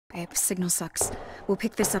Babe, signal sucks. We'll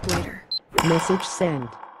pick this up later. Message sent.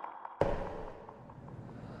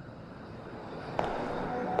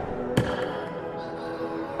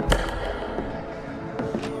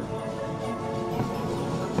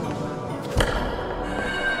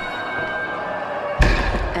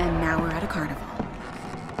 And now we're at a carnival.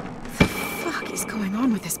 What the fuck is going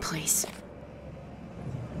on with this place?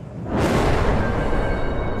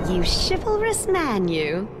 You chivalrous man,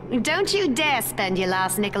 you. Don't you dare spend your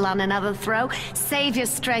last nickel on another throw. Save your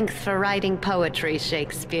strength for writing poetry,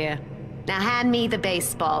 Shakespeare. Now hand me the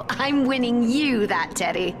baseball. I'm winning you that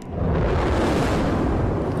teddy.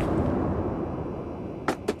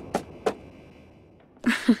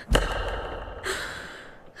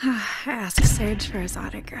 Ask Serge for his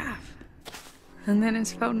autograph. And then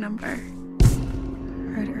his phone number.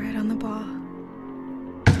 Wrote it right on the ball.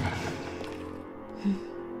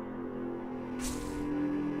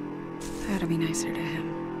 Gotta be nicer to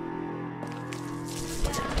him.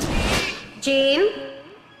 Jean?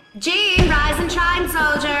 Jean, rise and shine,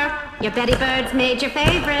 soldier. Your Betty Bird's made your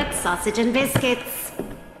favorite, sausage and biscuits.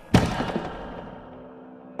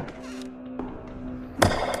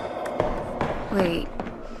 Wait.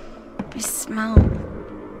 I smell...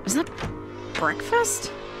 Is that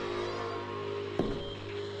breakfast?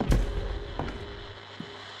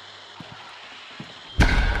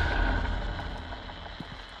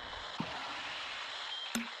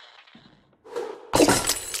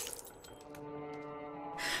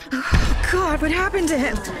 Oh, God, what happened to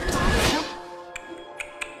him?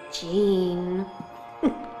 Jean.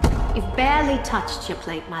 You've barely touched your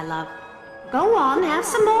plate, my love. Go on, have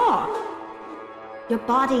some more. Your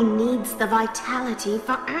body needs the vitality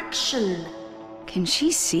for action. Can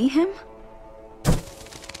she see him?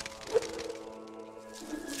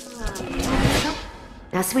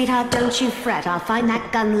 Now, sweetheart, don't you fret. I'll find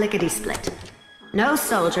that gun lickety-split. No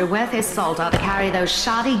soldier worth his salt ought to carry those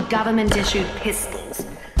shoddy government-issued pistols.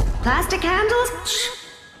 Plastic handles? Shh.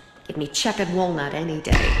 Give me checkered walnut any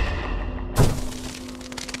day.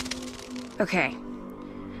 Okay.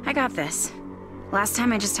 I got this. Last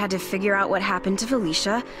time I just had to figure out what happened to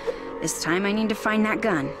Felicia. This time I need to find that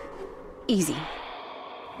gun. Easy.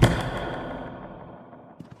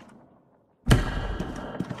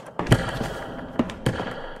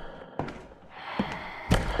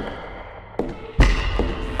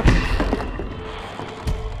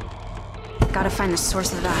 Gotta find the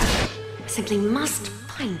source of that. I simply must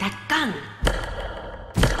find that gun.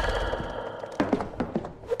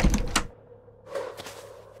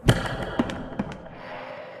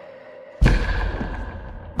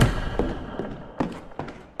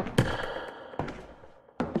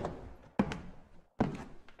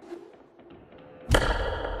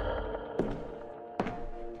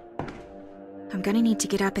 I'm gonna need to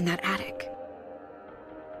get up in that attic.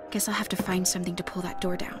 Guess I'll have to find something to pull that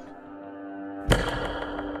door down.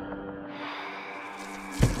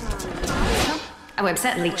 Oh, I'm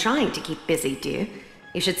certainly trying to keep busy, dear.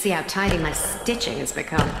 You should see how tidy my stitching has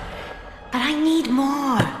become. But I need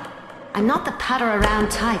more. I'm not the putter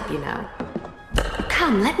around type, you know.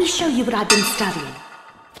 Come, let me show you what I've been studying.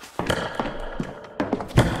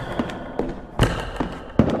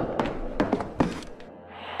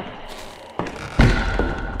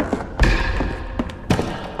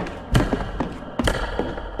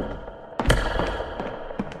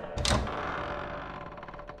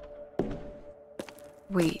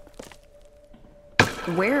 Wait.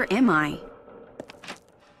 Where am I?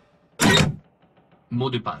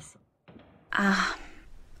 Mot de passe.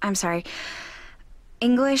 I'm sorry.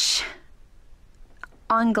 English?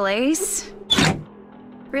 Anglais?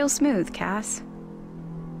 Real smooth, Cass.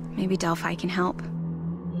 Maybe Delphi can help.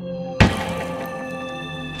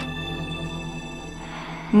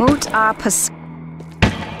 Mot à passe.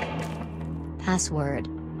 Password.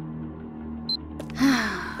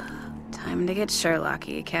 Time to get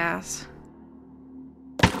Sherlocky, Cass.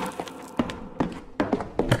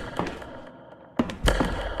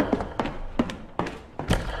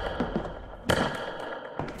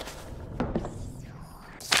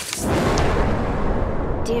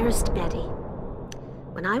 Dearest Betty,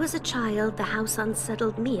 when I was a child, the house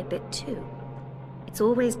unsettled me a bit too. It's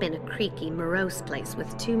always been a creaky, morose place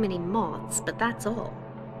with too many moths, but that's all.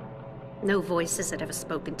 No voices had ever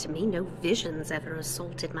spoken to me, no visions ever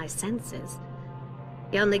assaulted my senses.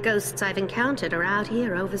 The only ghosts I've encountered are out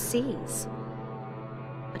here overseas.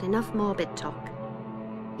 But enough morbid talk.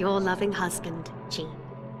 Your loving husband, Jean.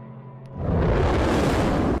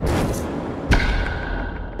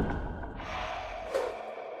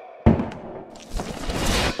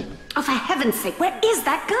 Oh, for heaven's sake, where is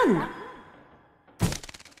that gun?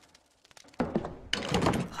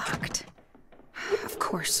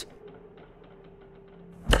 course.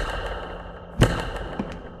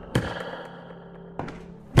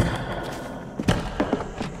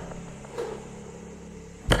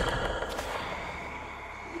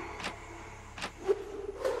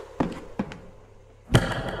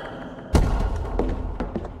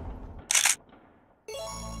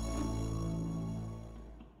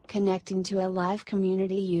 Connecting to a live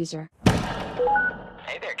community user.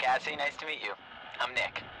 Hey there, Cassie. Nice to meet you. I'm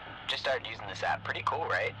Nick. Just started using this app. Pretty cool,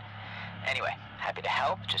 right? Anyway, happy to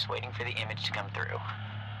help. Just waiting for the image to come through.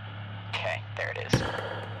 Okay, there it is.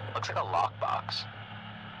 Looks like a lockbox.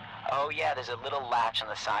 Oh yeah, there's a little latch on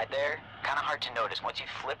the side there. Kind of hard to notice. Once you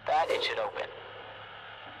flip that, it should open.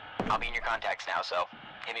 I'll be in your contacts now, so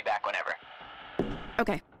hit me back whenever.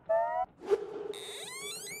 Okay.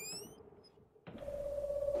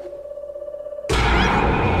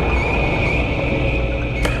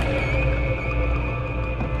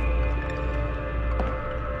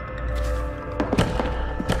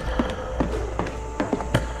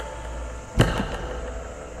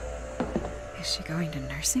 Is she going to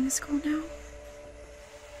nursing school now?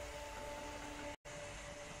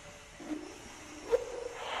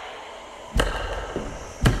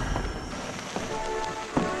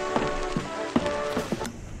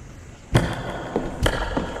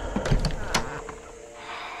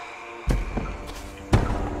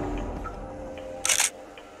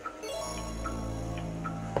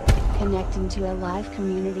 Connecting to a live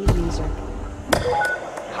community user.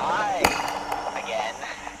 Hi! Again.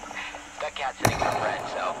 Got cat sitting with a friend,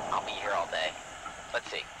 so I'll be here all day. Let's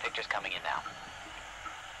see. Picture's coming in now.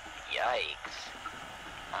 Yikes.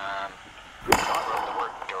 Someone wrote the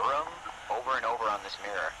word Durham over and over on this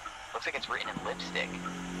mirror. Looks like it's written in lipstick.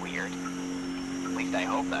 Weird. At least I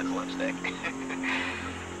hope that's lipstick.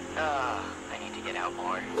 I need to get out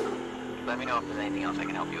more. Let me know if there's anything else I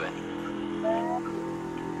can help you with.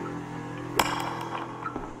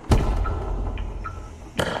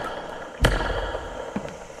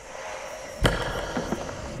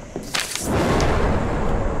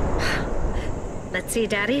 Let's see,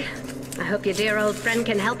 Daddy. I hope your dear old friend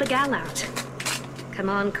can help a gal out. Come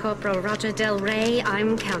on, Corporal Roger Del Rey,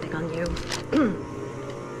 I'm counting on you.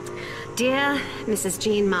 Dear Mrs.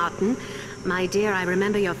 Jean Martin, my dear, I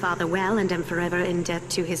remember your father well and am forever in debt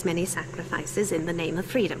to his many sacrifices in the name of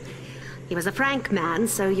freedom. He was a frank man,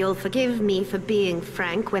 so you'll forgive me for being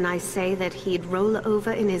frank when I say that he'd roll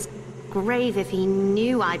over in his grave if he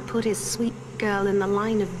knew I'd put his sweet girl in the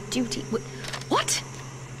line of duty. What?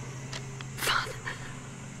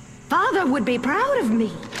 Father would be proud of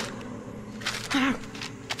me.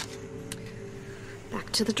 Back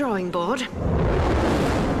to the drawing board.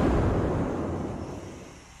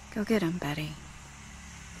 Go get him, Betty.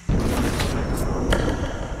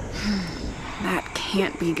 That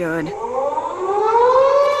can't be good.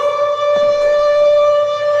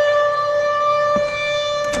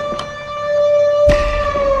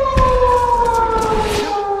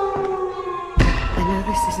 I know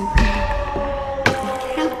this isn't good.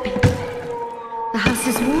 It can't be. The house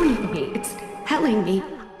is warning me. It's telling me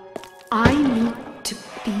I need to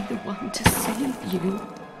be the one to save you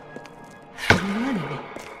from the enemy.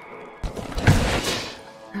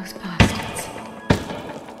 Those bastards.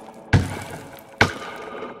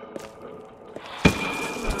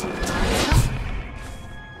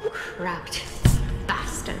 Cracked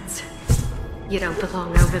bastards. You don't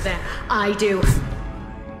belong over there. I do.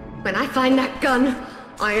 When I find that gun,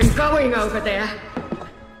 I am going over there.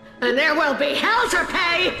 And there will be hell to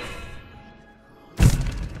pay!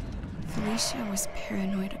 Felicia was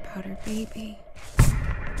paranoid about her baby.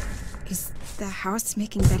 Is the house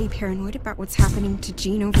making Betty paranoid about what's happening to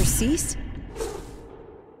Jean overseas?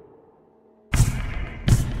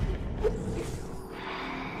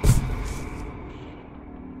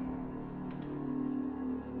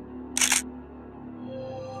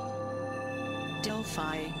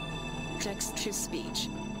 Delphi. Text-to-speech.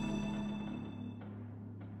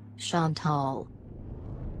 Chantal.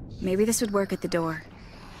 Maybe this would work at the door.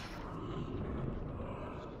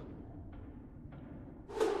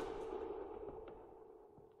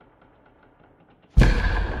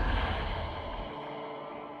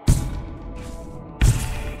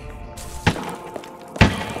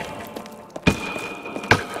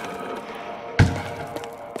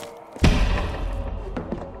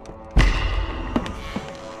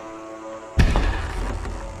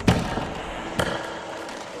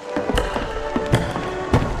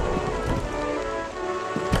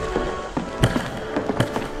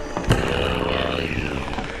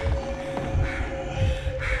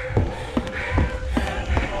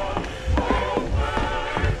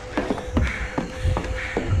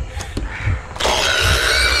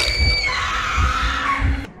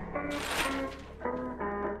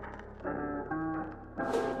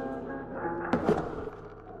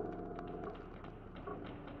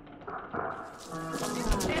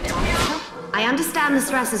 I understand the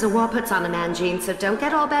stresses a war puts on a man, Jean, so don't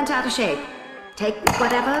get all bent out of shape. Take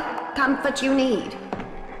whatever comfort you need.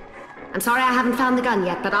 I'm sorry I haven't found the gun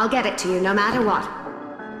yet, but I'll get it to you no matter what.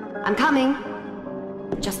 I'm coming.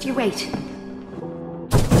 Just you wait.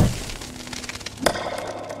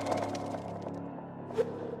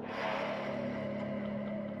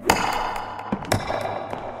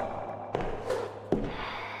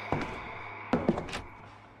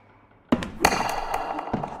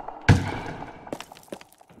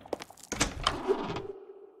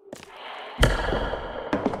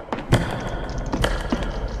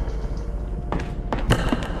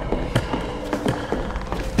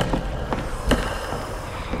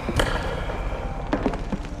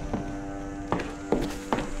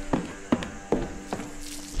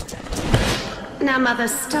 Now, Mother,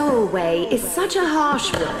 stowaway is such a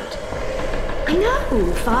harsh word. I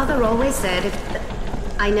know, Father always said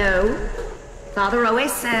Father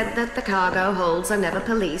always said that the cargo holds are never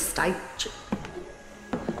policed.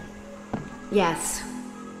 Yes.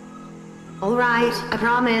 All right, I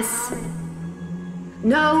promise.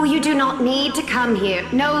 No, you do not need to come here.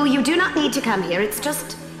 No, you do not need to come here. It's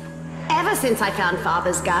just, ever since I found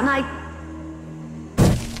Father's gun,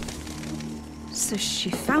 So she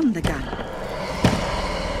found the gun.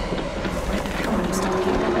 What the hell are you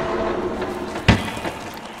talking about?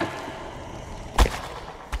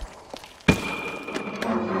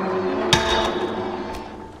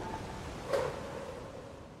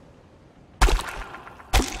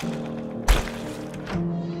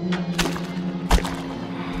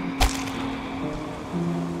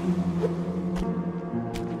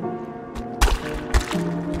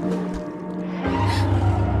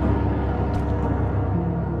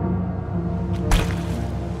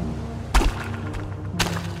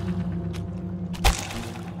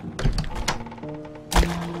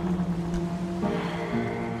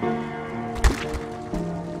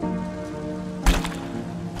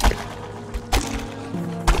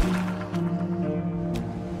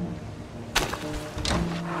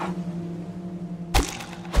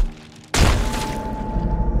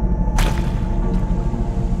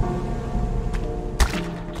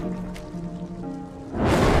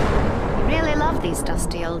 These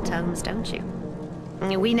dusty old tomes, don't you?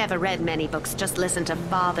 We never read many books, just listened to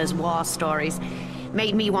Father's war stories.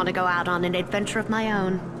 Made me want to go out on an adventure of my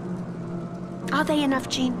own. Are they enough,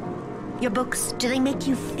 Jean? Your books, do they make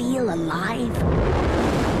you feel alive? I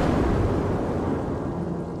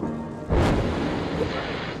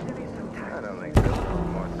don't think so.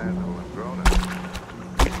 More sensible and grown up.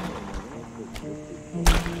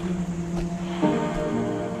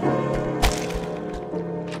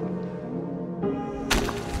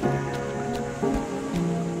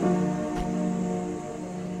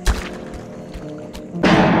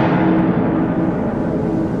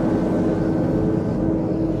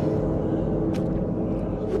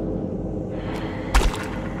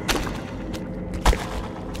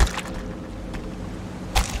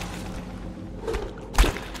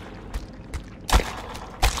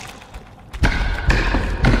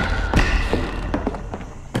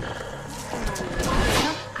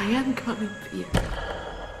 I'm coming for you.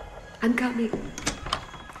 I'm coming.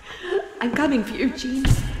 I'm coming for you, Jean.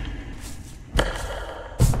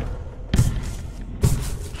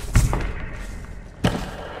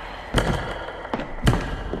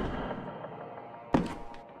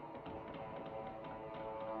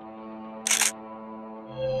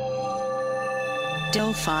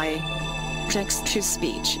 Delphi.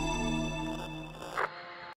 Text-to-speech.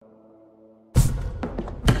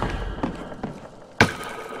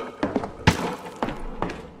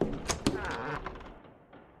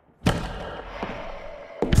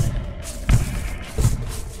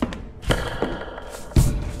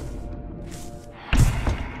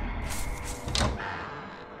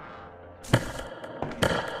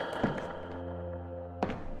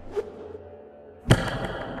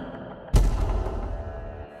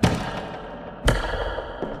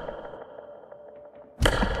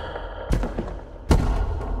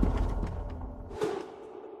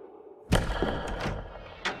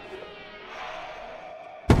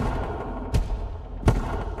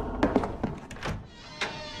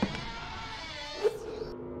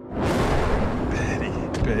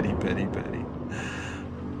 Betty.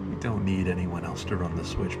 We don't need anyone else to run the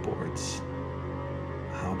switchboards.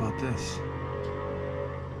 How about this?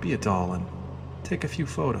 Be a doll and take a few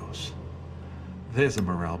photos. There's a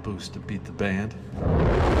morale boost to beat the band.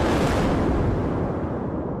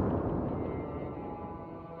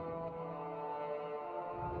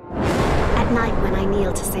 At night, when I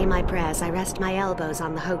kneel to say my prayers, I rest my elbows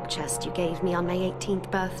on the hope chest you gave me on my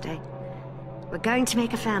 18th birthday. We're going to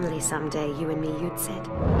make a family someday, you and me, you'd said.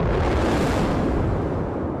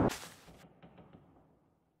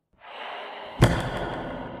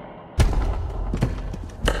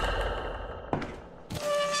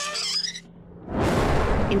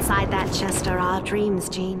 Inside that chest are our dreams,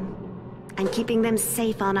 Jean. I'm keeping them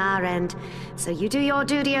safe on our end, so you do your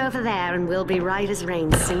duty over there and we'll be right as rain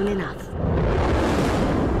soon enough.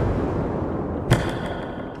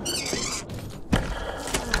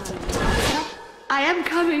 I am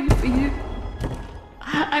coming for you.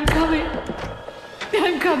 I'm coming.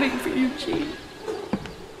 I'm coming for you, Jean.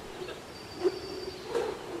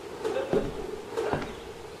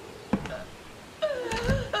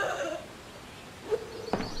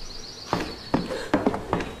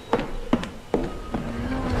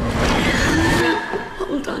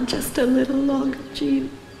 Hold on just a little longer,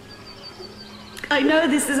 Jean. I know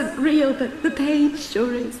this isn't real, but the pain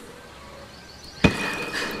sure is.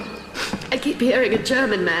 I keep hearing a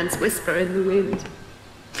German man's whisper in the wind.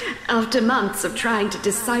 After months of trying to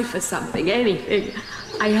decipher something, anything,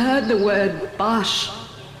 I heard the word Bosch.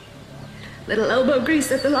 Little elbow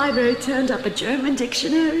grease at the library turned up a German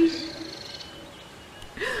dictionary.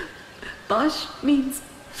 Bosch means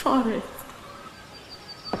forest.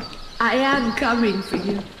 I am coming for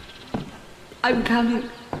you. I'm coming.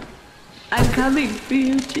 I'm coming for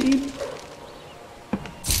you, Jean.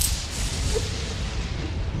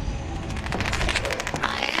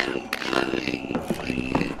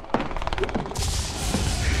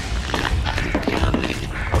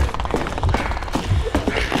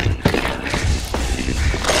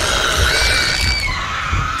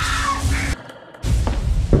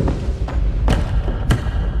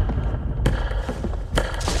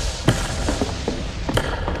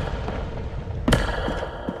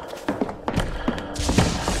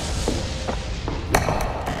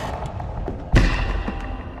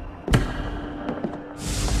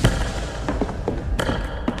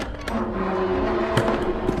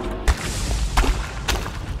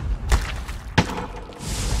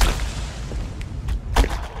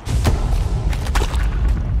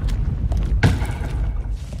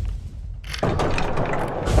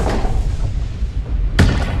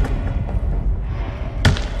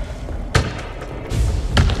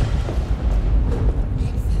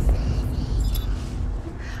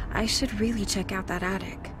 I should really check out that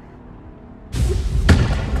attic.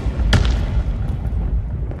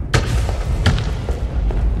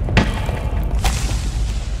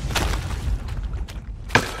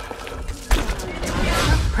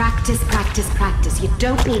 Practice, practice, practice. You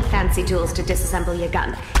don't need fancy tools to disassemble your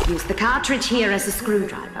gun. Use the cartridge here as a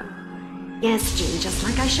screwdriver. Yes, Jean, just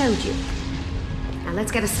like I showed you. Now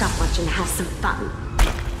let's get a stopwatch and have some fun.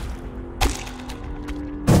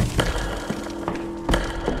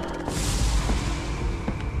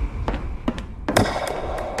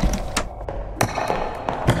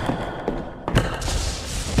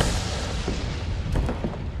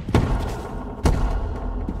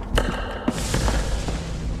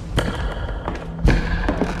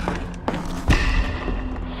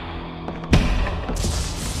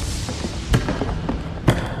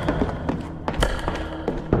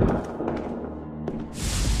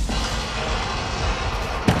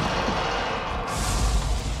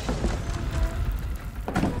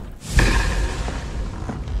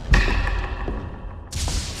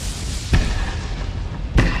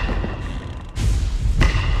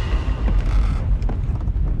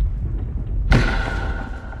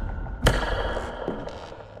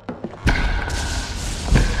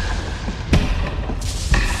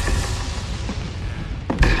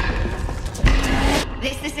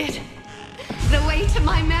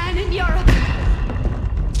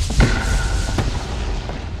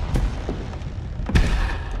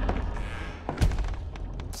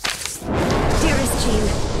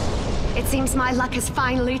 My luck has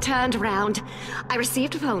finally turned around. I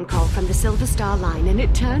received a phone call from the Silver Star line, and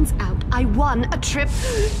it turns out I won a trip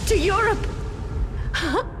to Europe.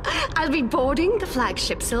 I'll be boarding the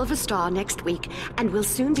flagship Silver Star next week, and we'll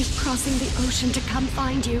soon be crossing the ocean to come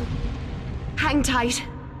find you. Hang tight.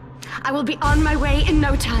 I will be on my way in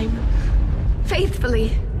no time.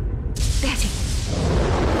 Faithfully, Betty.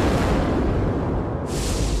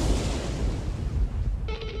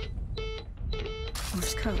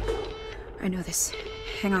 Morse code. I know this.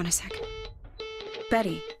 Hang on a sec.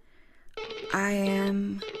 Betty, I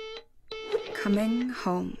am coming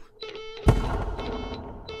home.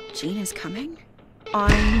 Jean is coming?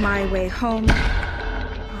 On my way home.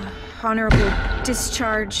 Honorable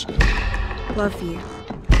discharge. Love you.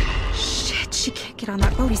 Shit, she can't get on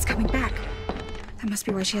that boat. He's coming back. That must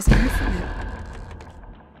be why she hasn't heard from him.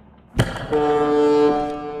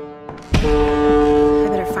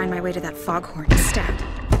 my way to that foghorn instead.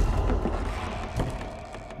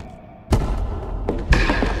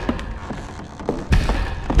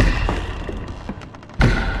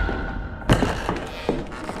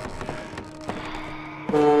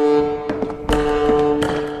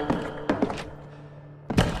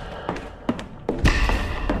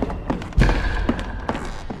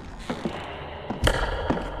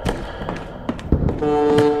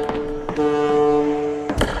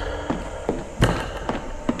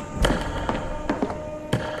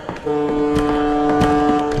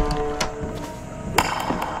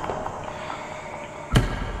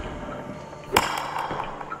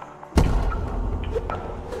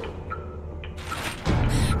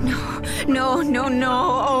 No.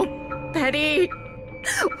 Oh, Betty.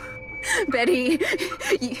 Betty,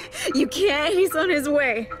 you can't. He's on his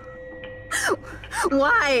way.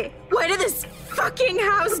 Why? Why did this fucking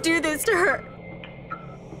house do this to her?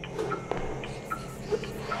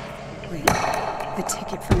 Wait, the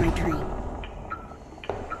ticket for my dream.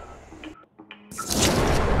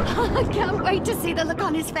 I can't wait to see the look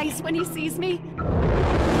on his face when he sees me.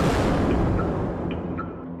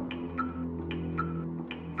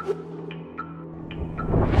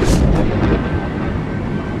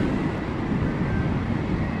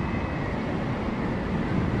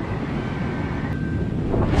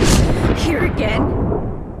 Here again?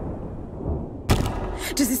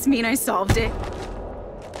 Does this mean I solved it?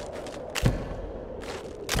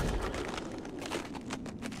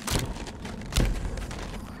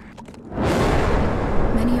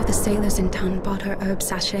 Many of the sailors in town bought her herb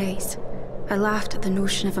sachets. I laughed at the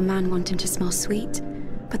notion of a man wanting to smell sweet,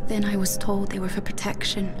 but then I was told they were for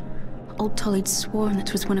protection. Old Tully'd sworn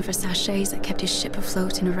it was one of her sachets that kept his ship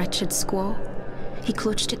afloat in a wretched squall. He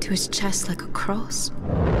clutched it to his chest like a cross.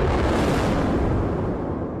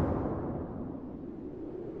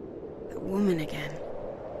 That woman again.